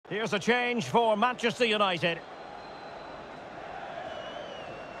Here's a change for Manchester United.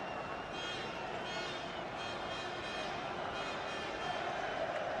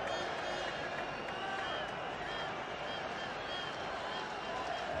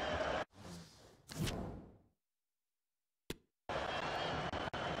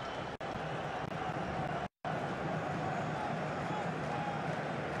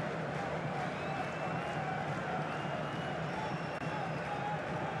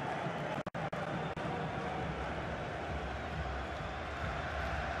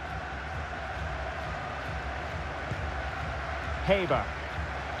 Haber.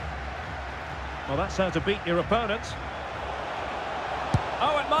 Well, that's how to beat your opponent.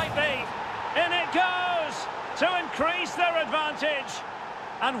 Oh, it might be. In it goes to increase their advantage.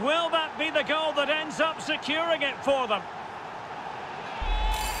 And will that be the goal that ends up securing it for them?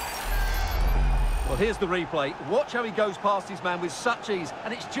 Well, here's the replay. Watch how he goes past his man with such ease,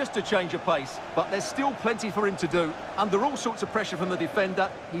 and it's just a change of pace. But there's still plenty for him to do. Under all sorts of pressure from the defender,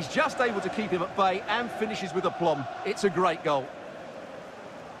 he's just able to keep him at bay and finishes with aplomb. It's a great goal.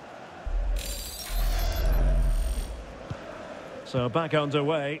 So back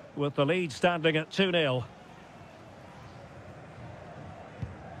underway with the lead standing at 2-0.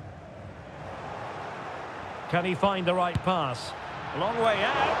 Can he find the right pass? A long way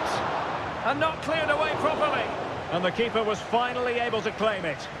out. And not cleared away properly. And the keeper was finally able to claim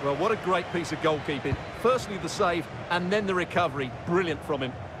it. Well, what a great piece of goalkeeping. Firstly the save, and then the recovery. Brilliant from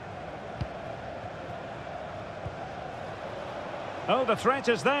him. Oh, the threat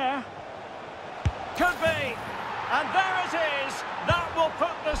is there. Could be. And there it is. That will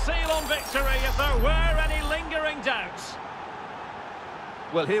put the seal on victory if there were any lingering doubts.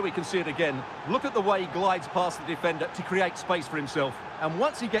 Well, here we can see it again. Look at the way he glides past the defender to create space for himself. And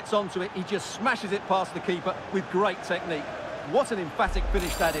once he gets onto it, he just smashes it past the keeper with great technique. What an emphatic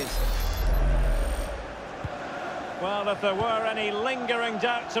finish that is. Well, if there were any lingering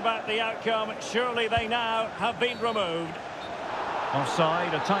doubts about the outcome, surely they now have been removed.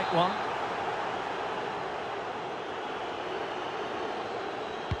 Offside, a tight one.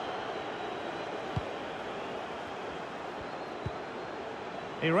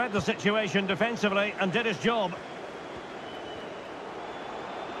 He read the situation defensively and did his job.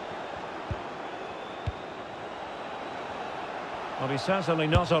 Well, he's certainly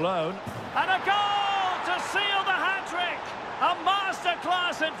not alone. And a goal to seal the hat-trick! A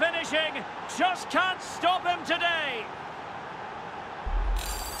masterclass in finishing. Just can't stop him today.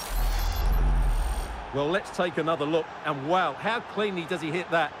 Well, let's take another look. And wow, how cleanly does he hit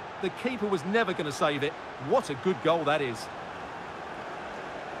that? The keeper was never going to save it. What a good goal that is.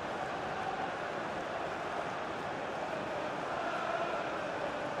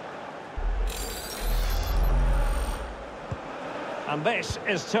 And this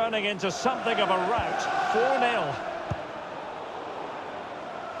is turning into something of a rout. 4-0.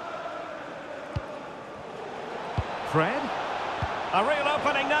 Fred. A real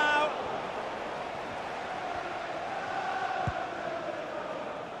opening now.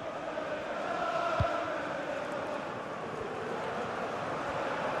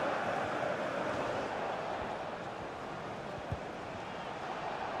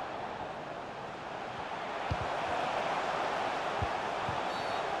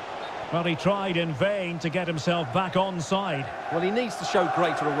 Well, he tried in vain to get himself back onside. Well, he needs to show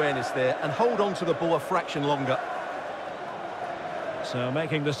greater awareness there and hold on to the ball a fraction longer. So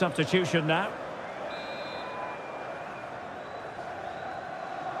making the substitution now.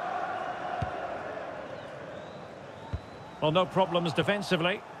 Well, no problems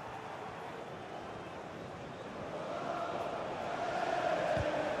defensively.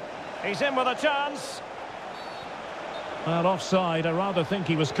 He's in with a chance. Well, offside. I rather think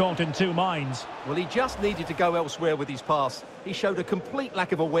he was caught in two minds. Well, he just needed to go elsewhere with his pass. He showed a complete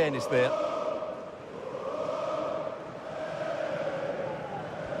lack of awareness there.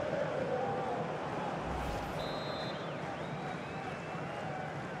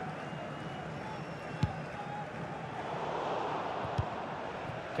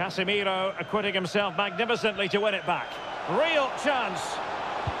 Casemiro acquitting himself magnificently to win it back. Real chance.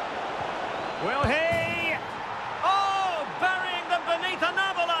 Will he? Oh, burying them beneath an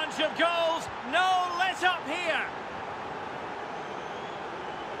avalanche of goals. No let up here.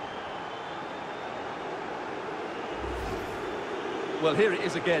 Well, here it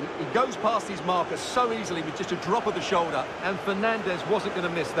is again. He goes past his marker so easily with just a drop of the shoulder, and Fernandes wasn't going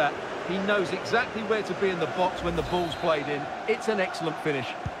to miss that. He knows exactly where to be in the box when the ball's played in. It's an excellent finish.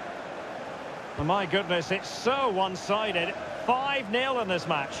 Oh, my goodness, it's so one-sided. 5-0 in this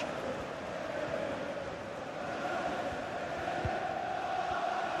match.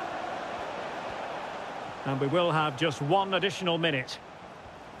 And we will have just one additional minute.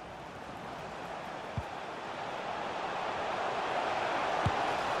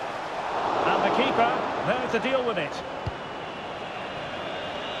 And the keeper there to deal with it.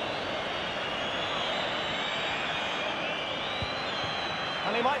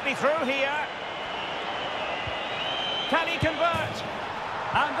 And he might be through here. Can he convert?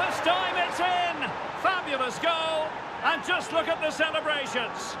 And this time it's in! Fabulous goal! And just look at the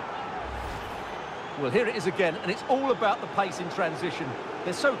celebrations. Well, here it is again, and it's all about the pace in transition.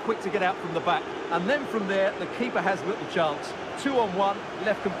 They're so quick to get out from the back, and then from there, the keeper has little chance. 2-on-1,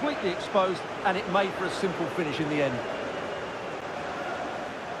 left completely exposed, and it made for a simple finish in the end.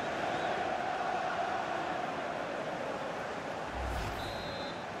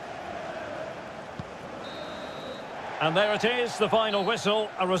 And there it is, the final whistle,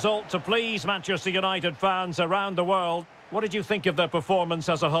 a result to please Manchester United fans around the world. What did you think of their performance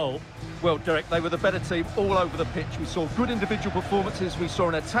as a whole? Well, Derek, they were the better team all over the pitch. We saw good individual performances, we saw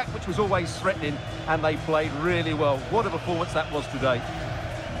an attack which was always threatening, and they played really well. What a performance that was today.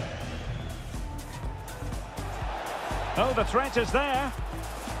 Oh, the threat is there.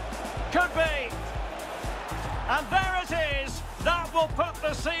 Could be. And there it is. That will put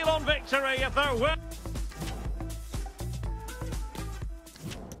the seal on victory if they're winning.